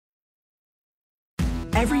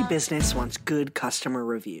Every business wants good customer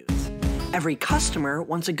reviews. Every customer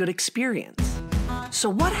wants a good experience.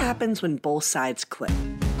 So what happens when both sides click?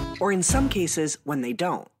 Or in some cases, when they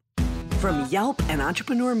don't? From Yelp and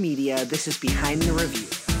Entrepreneur Media, this is Behind the Review.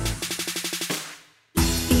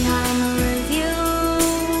 Behind the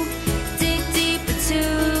review, dig deeper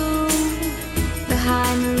too.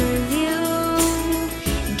 Behind the review,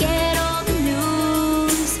 get all the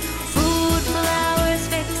news. Food, flowers,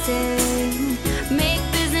 fixing, make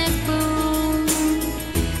business boom.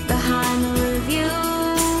 Behind the review,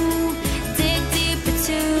 dig deeper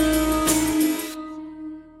too.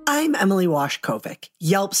 I'm Emily Washkovic,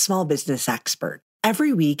 Yelp's small business expert.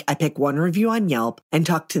 Every week, I pick one review on Yelp and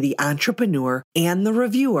talk to the entrepreneur and the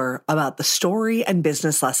reviewer about the story and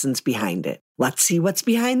business lessons behind it. Let's see what's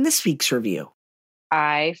behind this week's review.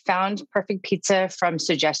 I found Perfect Pizza from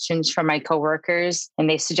suggestions from my coworkers, and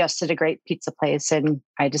they suggested a great pizza place, and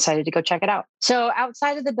I decided to go check it out. So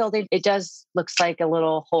outside of the building, it looks like a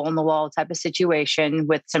little hole in the wall type of situation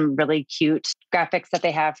with some really cute graphics that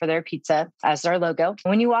they have for their pizza as their logo.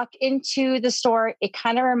 When you walk into the store, it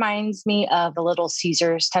kind of reminds me of a Little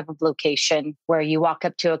Caesars type of location where you walk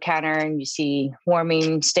up to a counter and you see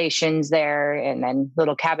warming stations there, and then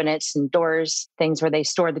little cabinets and doors, things where they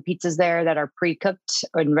store the pizzas there that are pre-cooked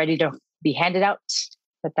and ready to be handed out.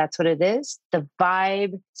 But that's what it is. The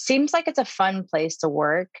vibe seems like it's a fun place to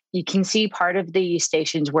work. You can see part of the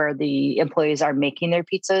stations where the employees are making their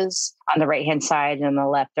pizzas on the right-hand side, and on the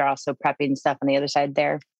left, they're also prepping stuff on the other side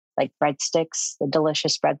there, like breadsticks, the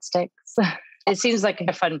delicious breadsticks. It seems like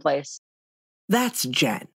a fun place. That's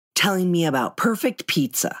Jen telling me about Perfect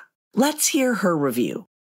Pizza. Let's hear her review.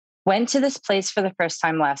 Went to this place for the first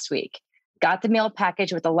time last week. Got the meal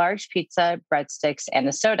package with a large pizza, breadsticks, and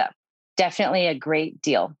a soda. Definitely a great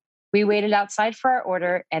deal. We waited outside for our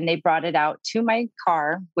order and they brought it out to my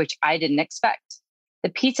car, which I didn't expect. The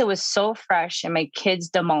pizza was so fresh and my kids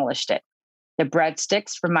demolished it. The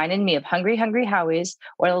breadsticks reminded me of Hungry Hungry Howie's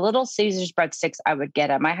or the Little Caesars breadsticks I would get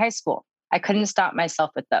at my high school. I couldn't stop myself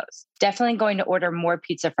with those. Definitely going to order more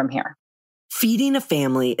pizza from here. Feeding a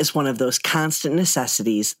family is one of those constant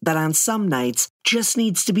necessities that on some nights just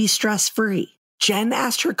needs to be stress-free. Jen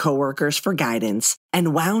asked her coworkers for guidance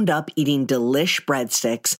and wound up eating delish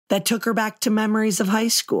breadsticks that took her back to memories of high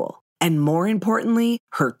school. And more importantly,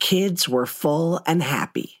 her kids were full and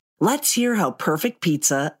happy. Let's hear how Perfect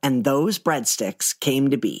Pizza and those breadsticks came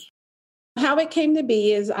to be. How it came to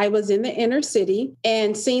be is I was in the inner city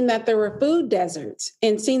and seeing that there were food deserts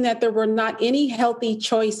and seeing that there were not any healthy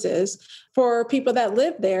choices for people that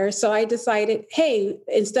live there. So I decided, hey,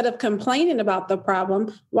 instead of complaining about the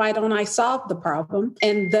problem, why don't I solve the problem?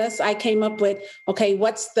 And thus I came up with, okay,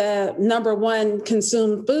 what's the number one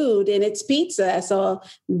consumed food? And it's pizza. So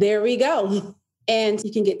there we go. And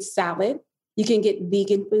you can get salad, you can get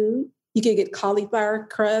vegan food, you can get cauliflower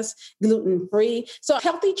crust, gluten-free. So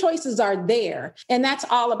healthy choices are there. And that's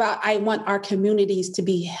all about, I want our communities to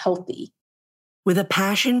be healthy. With a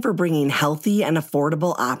passion for bringing healthy and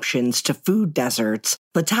affordable options to food deserts,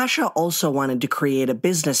 Latasha also wanted to create a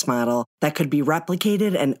business model that could be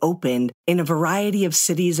replicated and opened in a variety of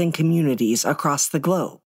cities and communities across the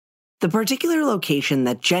globe. The particular location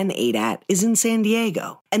that Jen ate at is in San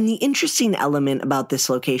Diego, and the interesting element about this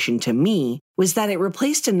location to me was that it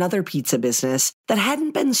replaced another pizza business that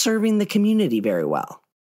hadn't been serving the community very well.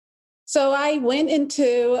 So I went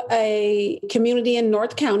into a community in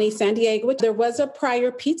North County, San Diego. There was a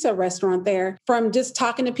prior pizza restaurant there. From just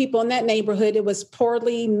talking to people in that neighborhood, it was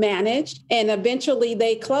poorly managed and eventually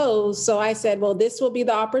they closed. So I said, well, this will be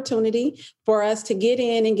the opportunity for us to get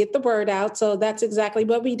in and get the word out. So that's exactly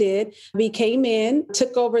what we did. We came in,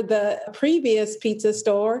 took over the previous pizza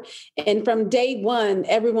store. And from day one,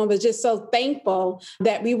 everyone was just so thankful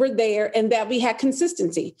that we were there and that we had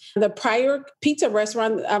consistency. The prior pizza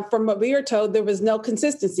restaurant, from what we were told, there was no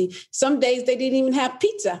consistency. Some days they didn't even have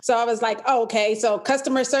pizza. So I was like, oh, okay, so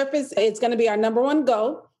customer service, it's going to be our number one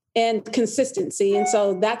goal. And consistency. And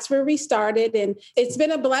so that's where we started. And it's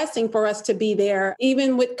been a blessing for us to be there.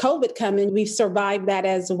 Even with COVID coming, we've survived that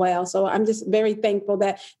as well. So I'm just very thankful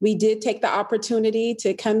that we did take the opportunity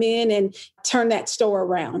to come in and turn that store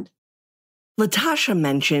around. Latasha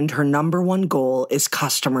mentioned her number one goal is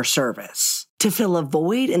customer service, to fill a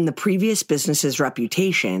void in the previous business's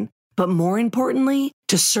reputation, but more importantly,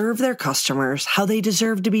 to serve their customers how they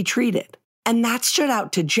deserve to be treated. And that stood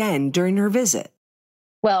out to Jen during her visit.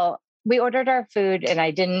 Well, we ordered our food and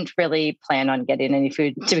I didn't really plan on getting any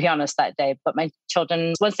food, to be honest, that day. But my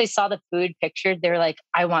children, once they saw the food pictured, they were like,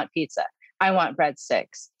 I want pizza. I want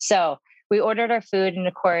breadsticks. So we ordered our food. And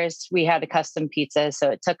of course, we had a custom pizza.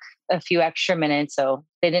 So it took a few extra minutes. So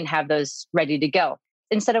they didn't have those ready to go.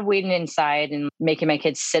 instead of waiting inside and making my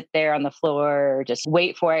kids sit there on the floor or just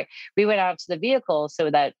wait for it, we went out to the vehicle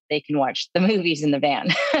so that they can watch the movies in the van.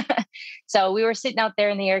 So we were sitting out there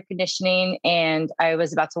in the air conditioning, and I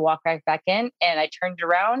was about to walk right back in, and I turned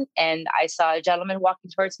around and I saw a gentleman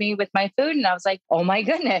walking towards me with my food. And I was like, oh my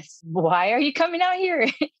goodness, why are you coming out here?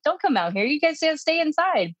 Don't come out here. You guys gotta stay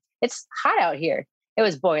inside. It's hot out here. It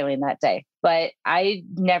was boiling that day, but I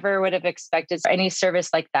never would have expected any service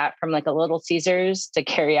like that from like a Little Caesars to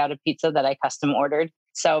carry out a pizza that I custom ordered.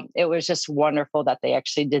 So it was just wonderful that they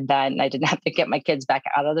actually did that. And I didn't have to get my kids back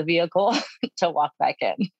out of the vehicle to walk back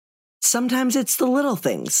in. Sometimes it's the little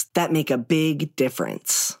things that make a big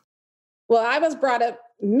difference. Well, I was brought up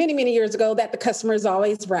many, many years ago that the customer is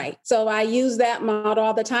always right. So I use that model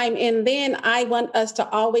all the time. And then I want us to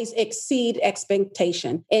always exceed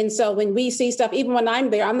expectation. And so when we see stuff, even when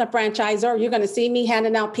I'm there, I'm the franchisor, you're going to see me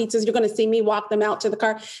handing out pizzas. You're going to see me walk them out to the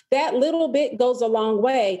car. That little bit goes a long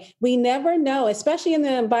way. We never know, especially in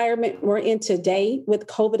the environment we're in today with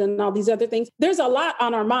COVID and all these other things. There's a lot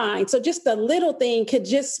on our mind. So just the little thing could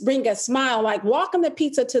just bring a smile, like walking the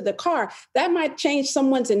pizza to the car. That might change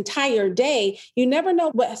someone's entire day. You never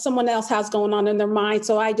know what someone else has going on in their mind.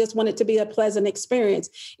 So I just want it to be a pleasant experience.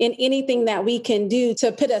 And anything that we can do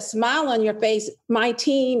to put a smile on your face, my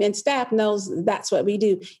team and staff knows that's what we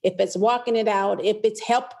do. If it's walking it out, if it's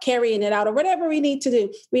help carrying it out, or whatever we need to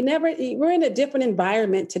do, we're in a different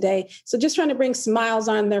environment today. So just trying to bring smiles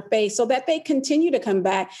on their face so that they continue to come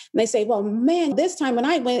back. And they say, well, man, this time when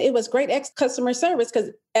I went, it was great customer service. Because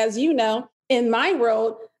as you know, in my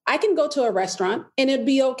world, I can go to a restaurant and it'd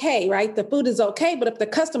be okay, right? The food is okay. But if the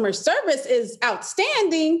customer service is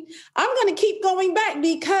outstanding, I'm going to keep going back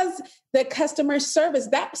because the customer service,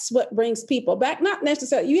 that's what brings people back. Not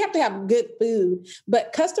necessarily, you have to have good food,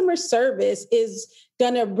 but customer service is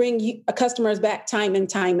going to bring you customers back time and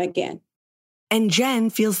time again. And Jen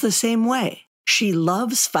feels the same way. She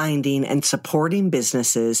loves finding and supporting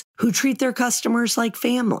businesses who treat their customers like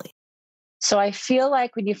family. So I feel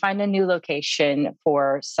like when you find a new location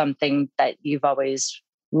for something that you've always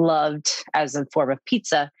loved as a form of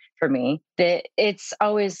pizza, for me, that it's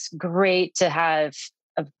always great to have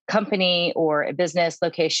a company or a business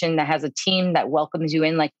location that has a team that welcomes you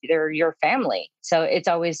in like they're your family. So it's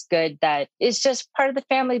always good that it's just part of the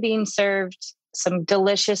family being served some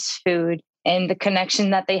delicious food, and the connection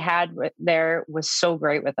that they had there was so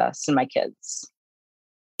great with us and my kids.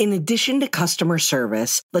 In addition to customer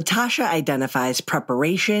service, Latasha identifies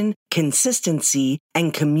preparation, consistency,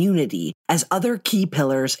 and community as other key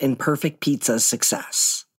pillars in Perfect Pizza's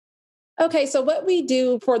success. Okay, so what we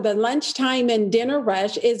do for the lunchtime and dinner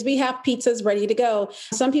rush is we have pizzas ready to go.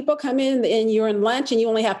 Some people come in and you're in lunch and you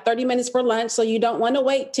only have 30 minutes for lunch, so you don't want to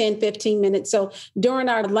wait 10, 15 minutes. So during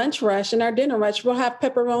our lunch rush and our dinner rush, we'll have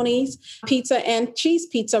pepperonis, pizza, and cheese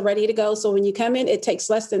pizza ready to go. So when you come in, it takes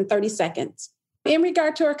less than 30 seconds. In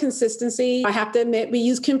regard to our consistency, I have to admit, we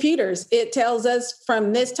use computers. It tells us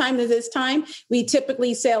from this time to this time, we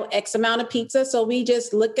typically sell X amount of pizza. So we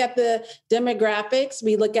just look at the demographics.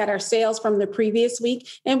 We look at our sales from the previous week,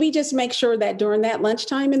 and we just make sure that during that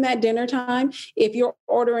lunchtime and that dinner time, if you're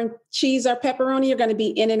ordering cheese or pepperoni, you're going to be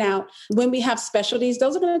in and out. When we have specialties,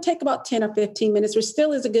 those are going to take about 10 or 15 minutes, which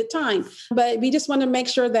still is a good time. But we just want to make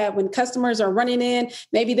sure that when customers are running in,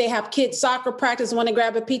 maybe they have kids soccer practice, want to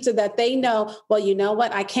grab a pizza, that they know, well, you know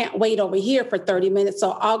what? I can't wait over here for 30 minutes.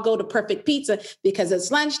 So I'll go to Perfect Pizza because it's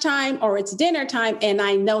lunchtime or it's dinner time and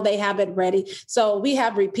I know they have it ready. So we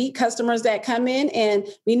have repeat customers that come in and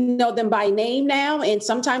we know them by name now. And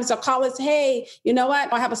sometimes they'll call us, hey, you know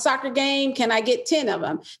what? I have a soccer game. Can I get 10 of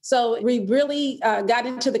them? So we really got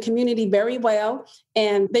into the community very well.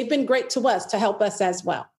 And they've been great to us to help us as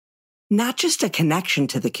well. Not just a connection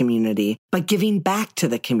to the community, but giving back to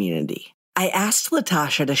the community. I asked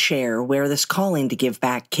Latasha to share where this calling to give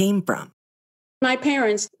back came from. My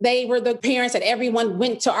parents, they were the parents that everyone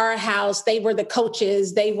went to our house. They were the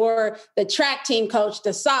coaches. They were the track team coach,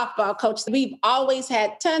 the softball coach. We've always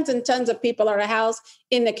had tons and tons of people at our house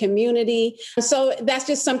in the community. So that's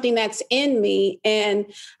just something that's in me. And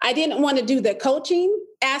I didn't want to do the coaching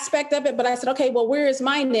aspect of it, but I said, okay, well, where is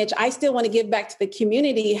my niche? I still want to give back to the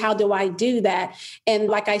community. How do I do that? And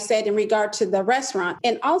like I said, in regard to the restaurant,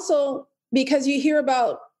 and also because you hear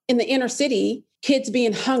about in the inner city, kids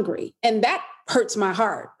being hungry, and that hurts my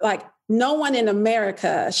heart. Like no one in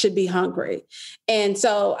America should be hungry. And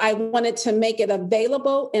so I wanted to make it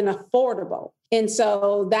available and affordable. And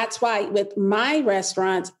so that's why with my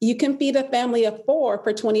restaurants, you can feed a family of 4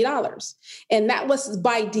 for $20. And that was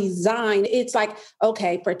by design. It's like,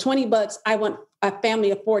 okay, for $20, I want a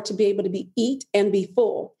family afford to be able to eat and be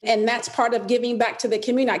full. And that's part of giving back to the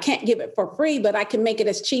community. I can't give it for free, but I can make it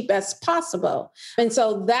as cheap as possible. And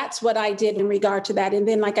so that's what I did in regard to that. And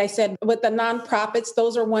then, like I said, with the nonprofits,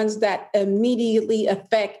 those are ones that immediately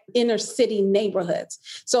affect inner city neighborhoods.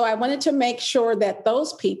 So I wanted to make sure that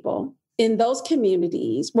those people in those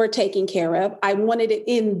communities were taken care of. I wanted it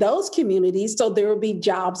in those communities so there would be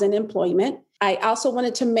jobs and employment. I also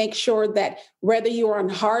wanted to make sure that whether you are on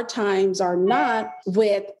hard times or not,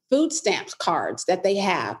 with food stamps cards that they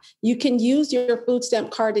have, you can use your food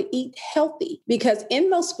stamp card to eat healthy, because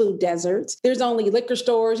in those food deserts, there's only liquor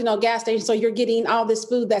stores, gas stations. So you're getting all this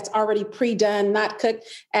food that's already pre-done, not cooked.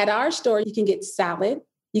 At our store, you can get salad,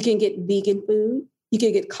 you can get vegan food, you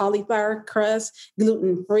can get cauliflower crust,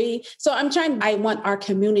 gluten-free. So I want our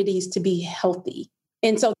communities to be healthy.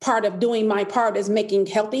 And so part of doing my part is making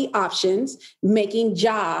healthy options, making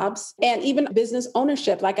jobs, and even business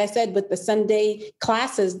ownership, like I said, with the Sunday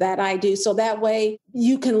classes that I do. So that way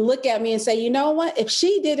you can look at me and say, you know what, if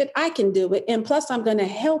she did it, I can do it. And plus, I'm going to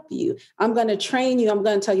help you. I'm going to train you. I'm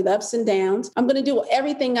going to tell you the ups and downs. I'm going to do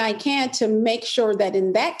everything I can to make sure that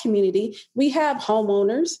in that community, we have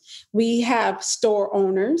homeowners, we have store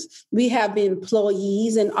owners, we have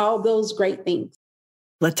employees, and all those great things.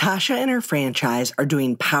 Latasha and her franchise are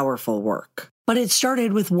doing powerful work, but it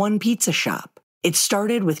started with one pizza shop. It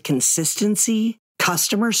started with consistency,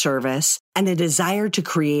 customer service, and a desire to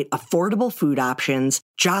create affordable food options,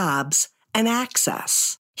 jobs, and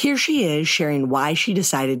access. Here she is sharing why she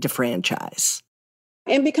decided to franchise.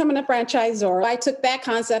 In becoming a franchisor, I took that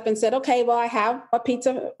concept and said, okay, well, I have a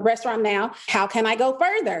pizza restaurant now. How can I go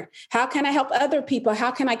further? How can I help other people? How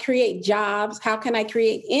can I create jobs? How can I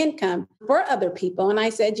create income for other people? And I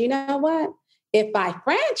said, you know what? If I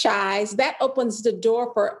franchise, that opens the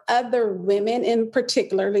door for other women in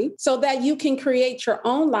particularly, so that you can create your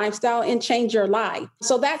own lifestyle and change your life.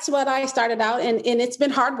 So that's what I started out. And it's been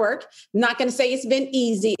hard work. I'm not going to say it's been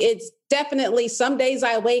easy. It's definitely some days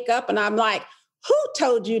I wake up and I'm like, who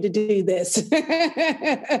told you to do this?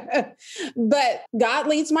 But God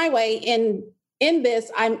leads my way. And in this,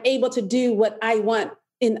 I'm able to do what I want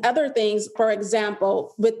in other things. For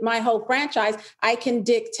example, with my whole franchise, I can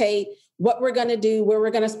dictate what we're going to do, where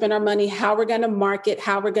we're going to spend our money, how we're going to market,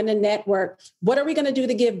 how we're going to network, what are we going to do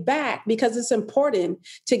to give back? Because it's important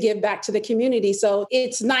to give back to the community. So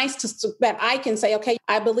it's nice that I can say, okay,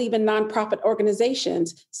 I believe in nonprofit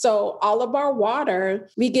organizations. So all of our water,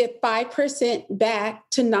 we give 5% back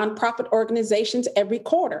to nonprofit organizations every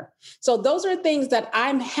quarter. So those are things that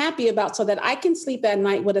I'm happy about, so that I can sleep at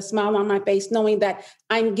night with a smile on my face, knowing that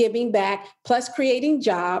I'm giving back, plus creating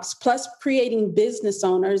jobs, plus creating business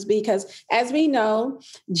owners, because as we know,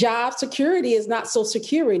 job security is not so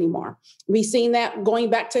secure anymore. We've seen that going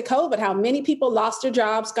back to COVID, how many people lost their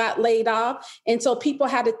jobs, got laid off. And so people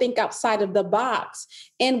had to think outside of the box.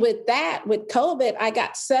 And with that, with COVID, I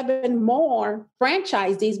got 7 more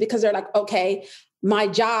franchisees because they're like, okay, my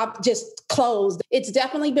job just closed. It's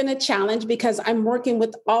definitely been a challenge because I'm working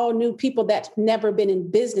with all new people that's never been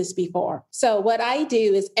in business before. So what I do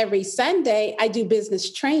is every Sunday, I do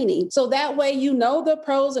business training. So that way, the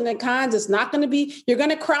pros and the cons. It's not going to be, you're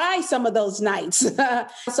going to cry some of those nights.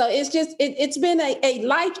 So it's been a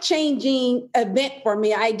life-changing event for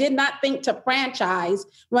me. I did not think to franchise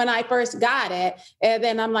when I first got it. And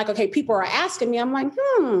then I'm like, okay, people are asking me. I'm like,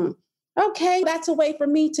 okay, that's a way for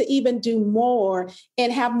me to even do more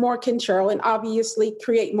and have more control and obviously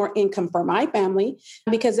create more income for my family.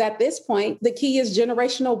 Because at this point, the key is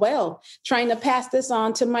generational wealth, trying to pass this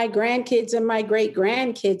on to my grandkids and my great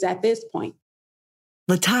grandkids at this point.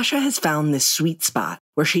 Latasha has found this sweet spot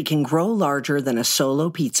where she can grow larger than a solo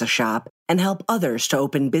pizza shop and help others to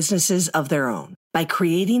open businesses of their own. By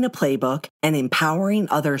creating a playbook and empowering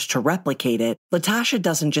others to replicate it, Latasha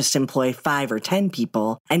doesn't just employ 5 or 10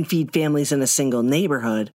 people and feed families in a single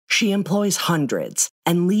neighborhood. She employs hundreds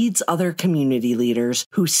and leads other community leaders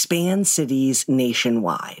who span cities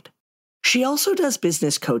nationwide. She also does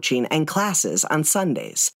business coaching and classes on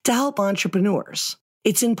Sundays to help entrepreneurs.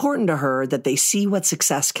 It's important to her that they see what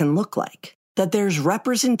success can look like, that there's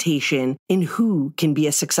representation in who can be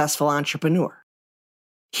a successful entrepreneur.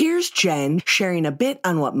 Here's Jen sharing a bit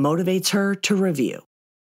on what motivates her to review.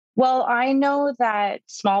 Well, I know that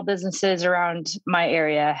small businesses around my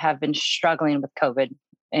area have been struggling with COVID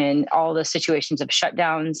and all the situations of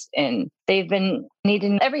shutdowns, and they've been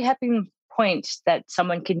needing every happy point that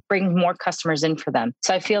someone can bring more customers in for them.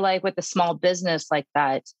 So I feel like with a small business like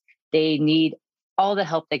that, they need all the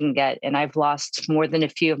help they can get. And I've lost more than a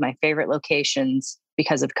few of my favorite locations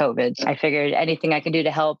because of COVID. I figured anything I can do to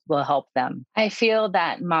help will help them. I feel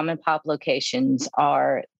that mom and pop locations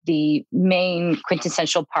are the main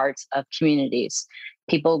quintessential parts of communities.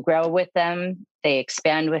 People grow with them, they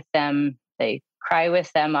expand with them, they cry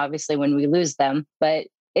with them, obviously, when we lose them. But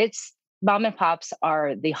it's mom and pops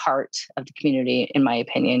are the heart of the community, in my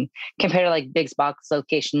opinion, compared to like big box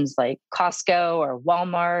locations like Costco or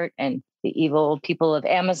Walmart and the evil people of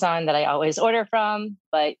Amazon that I always order from.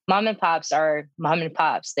 But mom and pops are mom and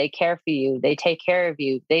pops. They care for you. They take care of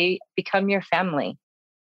you. They become your family.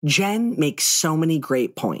 Jen makes so many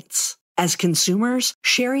great points. As consumers,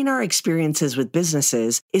 sharing our experiences with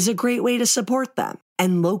businesses is a great way to support them.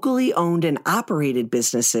 And locally owned and operated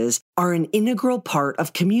businesses are an integral part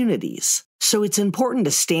of communities. So it's important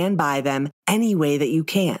to stand by them any way that you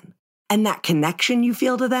can. And that connection you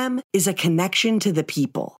feel to them is a connection to the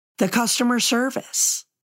people, the customer service.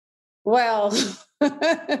 Well,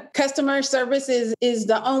 customer service is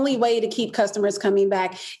the only way to keep customers coming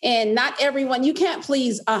back. And not everyone, you can't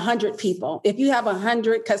please 100 people. If you have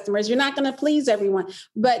 100 customers, you're not going to please everyone.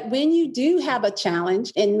 But when you do have a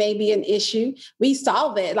challenge and maybe an issue, we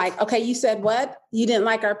solve it. Like, okay, you said what? You didn't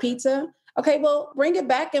like our pizza? Okay, well, bring it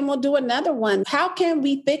back and we'll do another one. How can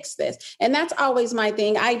we fix this? And that's always my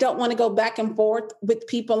thing. I don't want to go back and forth with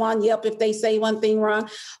people on Yelp if they say one thing wrong.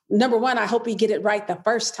 Number one, I hope we get it right the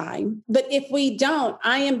first time. But if we don't,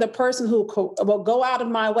 I am the person who will go out of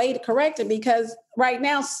my way to correct it, because right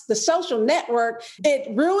now, the social network, it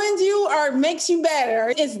ruins you or makes you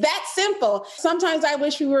better. It's that simple. Sometimes I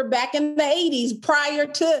wish we were back in the 80s prior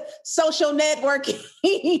to social networking.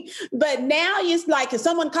 But now it's like, if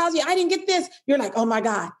someone calls you, I didn't get this, you're like, oh my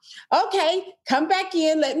God. Okay, come back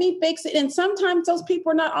in, let me fix it. And sometimes those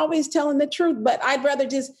people are not always telling the truth, but I'd rather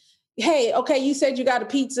just, hey, okay, you said you got a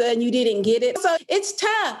pizza and you didn't get it. So it's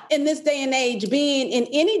tough in this day and age being in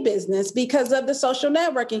any business because of the social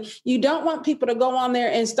networking. You don't want people to go on there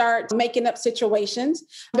and start making up situations.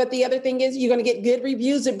 But the other thing is you're going to get good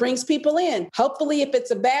reviews. It brings people in. Hopefully, if it's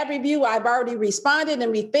a bad review, I've already responded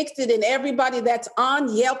and we fixed it. And everybody that's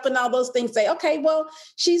on Yelp and all those things say, okay, well,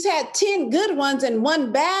 she's had 10 good ones and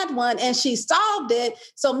one bad one and she solved it.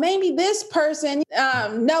 So maybe this person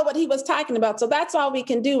know what he was talking about. So that's all we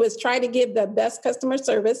can do is try to give the best customer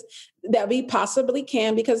service that we possibly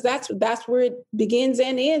can, because that's where it begins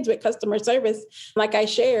and ends with customer service. Like I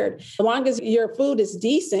shared, as long as your food is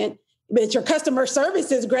decent, but your customer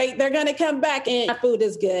service is great, they're going to come back and your food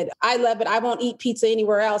is good. I love it. I won't eat pizza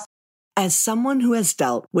anywhere else. As someone who has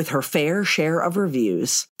dealt with her fair share of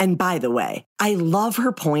reviews, and by the way, I love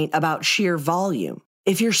her point about sheer volume.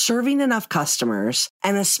 If you're serving enough customers,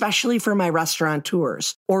 and especially for my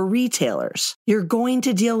restaurateurs or retailers, you're going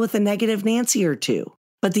to deal with a negative Nancy or two.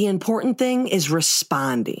 But the important thing is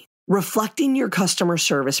responding, reflecting your customer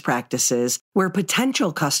service practices where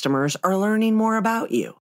potential customers are learning more about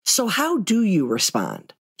you. So how do you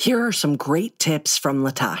respond? Here are some great tips from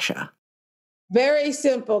Latasha. Very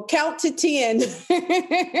simple. Count to 10.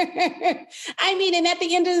 I mean, and at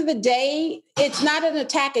the end of the day, it's not an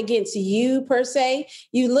attack against you per se.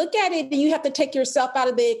 You look at it and you have to take yourself out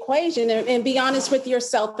of the equation and be honest with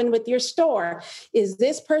yourself and with your store. Is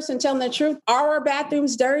this person telling the truth? Are our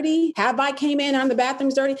bathrooms dirty? Have I came in on the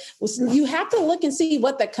bathrooms dirty? You have to look and see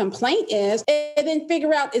what the complaint is and then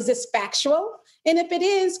figure out, is this factual? And if it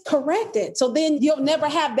is, correct it. So then you'll never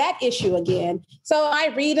have that issue again. So I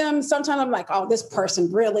read them. Sometimes I'm like, oh, this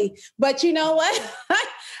person really. But you know what?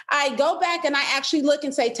 I go back and I actually look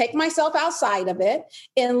and say, take myself outside of it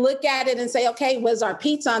and look at it and say, okay, was our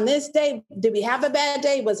pizza on this day? Did we have a bad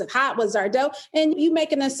day? Was it hot? Was our dough? And you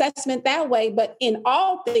make an assessment that way. But in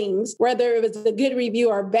all things, whether it was a good review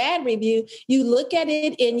or a bad review, you look at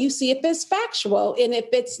it and you see if it's factual. And if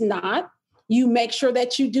it's not, you make sure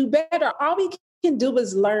that you do better. All we can do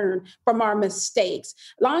is learn from our mistakes.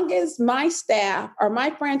 Long as my staff or my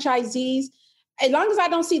franchisees, as long as I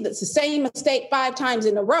don't see the same mistake 5 times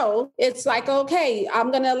in a row, it's like, okay, I'm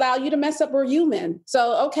going to allow you to mess up. We're human.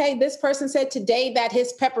 So, okay, this person said today that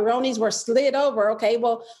his pepperonis were slid over. Okay,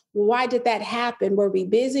 well, why did that happen? Were we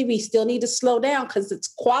busy? We still need to slow down because it's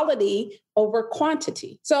quality over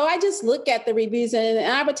quantity. So I just look at the reviews and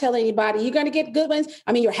I would tell anybody, you're going to get good ones.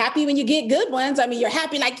 I mean, you're happy when you get good ones. I mean, you're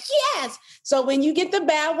happy like, yes. So when you get the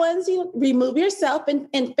bad ones, you remove yourself and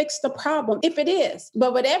fix the problem if it is.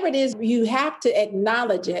 But whatever it is, you have to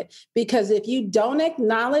acknowledge it, because if you don't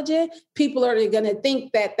acknowledge it, people are going to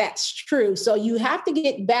think that that's true. So you have to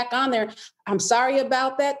get back on there. I'm sorry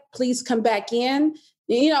about that. Please come back in.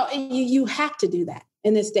 You know, you have to do that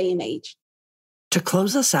in this day and age. To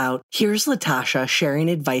close us out, here's Latasha sharing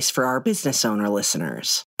advice for our business owner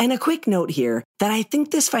listeners. And a quick note here that I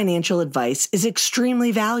think this financial advice is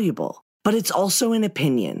extremely valuable, but it's also an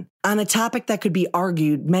opinion on a topic that could be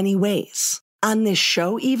argued many ways. On this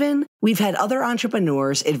show even, we've had other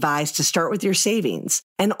entrepreneurs advise to start with your savings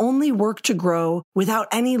and only work to grow without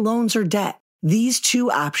any loans or debt. These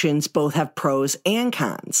two options both have pros and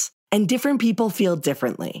cons, and different people feel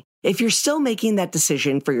differently. If you're still making that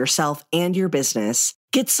decision for yourself and your business,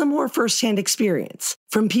 get some more firsthand experience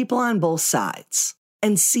from people on both sides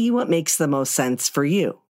and see what makes the most sense for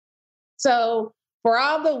you. So for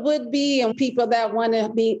all the would-be and people that want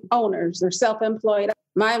to be owners or self-employed,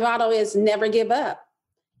 my motto is never give up.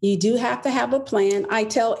 You do have to have a plan. I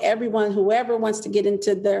tell everyone, whoever wants to get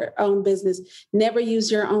into their own business, never use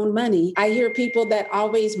your own money. I hear people that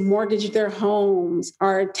always mortgage their homes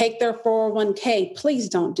or take their 401k. Please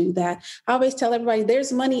don't do that. I always tell everybody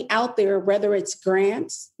there's money out there, whether it's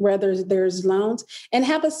grants, whether there's loans, and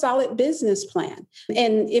have a solid business plan.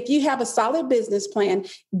 And if you have a solid business plan,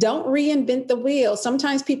 don't reinvent the wheel.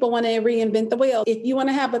 Sometimes people want to reinvent the wheel. If you want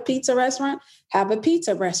to have a pizza restaurant, have a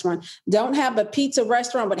pizza restaurant. Don't have a pizza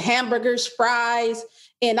restaurant with hamburgers, fries,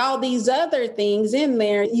 and all these other things in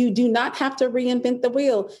there. You do not have to reinvent the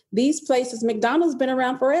wheel. These places, McDonald's been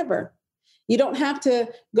around forever. You don't have to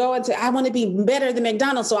go into, I want to be better than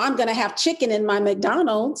McDonald's, so I'm going to have chicken in my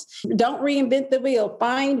McDonald's. Don't reinvent the wheel.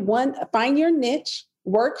 Find your niche,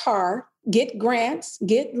 work hard, get grants,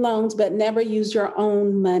 get loans, but never use your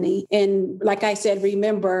own money. And like I said,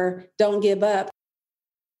 remember, don't give up.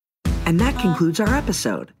 And that concludes our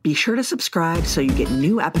episode. Be sure to subscribe so you get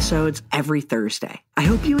new episodes every Thursday. I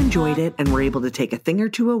hope you enjoyed it and were able to take a thing or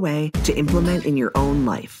two away to implement in your own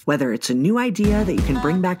life. Whether it's a new idea that you can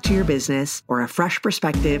bring back to your business or a fresh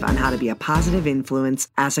perspective on how to be a positive influence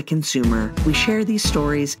as a consumer, we share these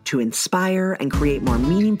stories to inspire and create more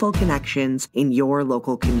meaningful connections in your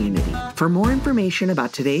local community. For more information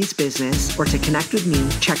about today's business or to connect with me,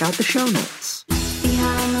 check out the show notes.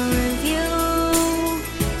 Behind the review,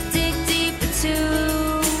 dig deeper too.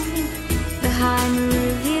 Behind the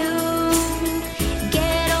review,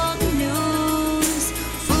 get all the news.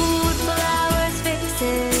 Food, flowers,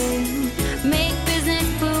 fixing, make business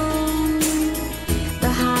boom.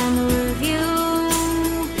 Behind the review,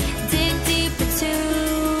 dig deeper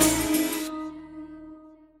too.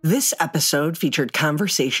 This episode featured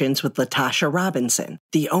conversations with Latasha Robinson,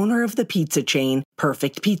 the owner of the pizza chain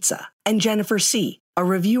Perfect Pizza, and Jennifer C., a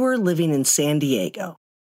reviewer living in San Diego.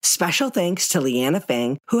 Special thanks to Leanna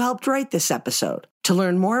Fang, who helped write this episode. To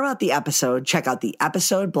learn more about the episode, check out the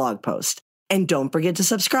episode blog post. And don't forget to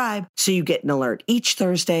subscribe so you get an alert each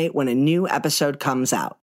Thursday when a new episode comes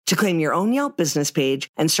out. To claim your own Yelp business page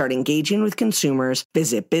and start engaging with consumers,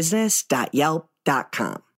 visit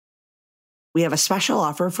business.yelp.com. We have a special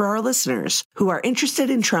offer for our listeners who are interested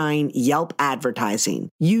in trying Yelp advertising.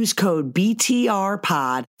 Use code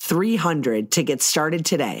BTRPOD300 to get started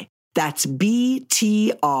today. That's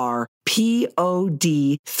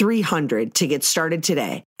BTRPOD300 to get started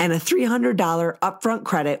today. And a $300 upfront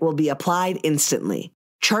credit will be applied instantly.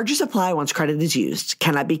 Charges apply once credit is used.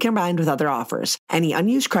 Cannot be combined with other offers. Any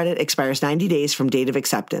unused credit expires 90 days from date of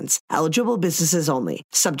acceptance. Eligible businesses only.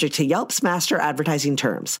 Subject to Yelp's master advertising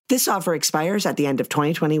terms. This offer expires at the end of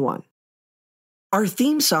 2021. Our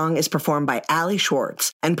theme song is performed by Ali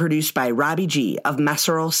Schwartz and produced by Robbie G. of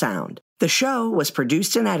Messerol Sound. The show was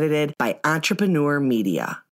produced and edited by Entrepreneur Media.